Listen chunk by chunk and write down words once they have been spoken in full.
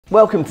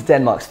Welcome to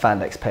Denmark's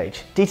Fandex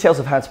page. Details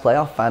of how to play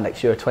our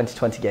Fandex Euro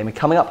 2020 game are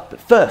coming up, but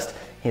first,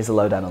 here's a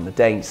lowdown on the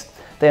Danes.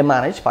 They are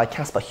managed by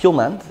Kasper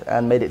Hjulmand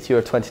and made it to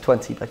Euro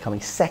 2020 by coming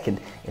second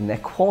in their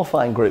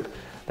qualifying group.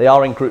 They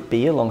are in Group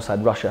B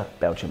alongside Russia,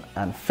 Belgium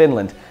and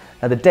Finland.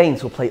 Now the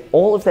Danes will play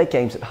all of their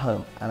games at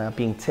home and are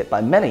being tipped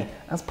by many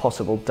as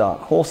possible dark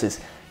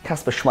horses.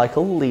 Kasper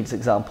Schmeichel leads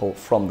example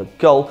from the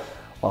goal,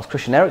 whilst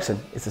Christian Eriksen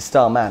is the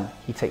star man.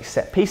 He takes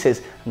set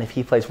pieces, and if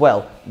he plays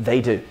well,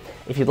 they do.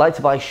 If you'd like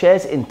to buy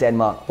shares in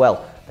Denmark,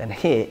 well, then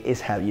here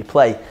is how you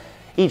play.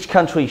 Each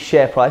country's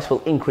share price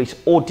will increase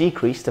or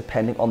decrease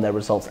depending on their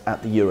results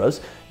at the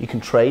Euros. You can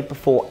trade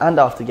before and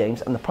after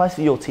games, and the price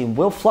of your team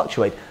will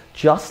fluctuate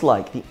just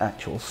like the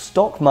actual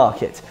stock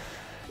market.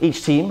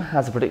 Each team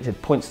has a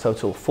predicted points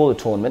total for the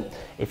tournament.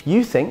 If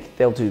you think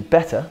they'll do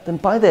better, then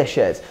buy their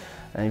shares.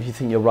 And if you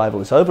think your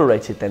rival is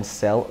overrated, then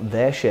sell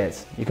their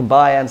shares. You can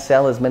buy and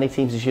sell as many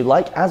teams as you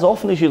like, as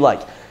often as you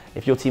like.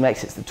 If your team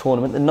exits the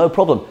tournament, then no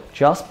problem.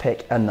 Just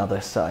pick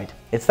another side.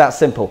 It's that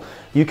simple.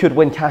 You could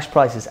win cash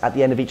prizes at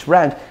the end of each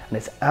round, and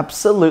it's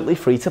absolutely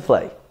free to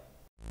play.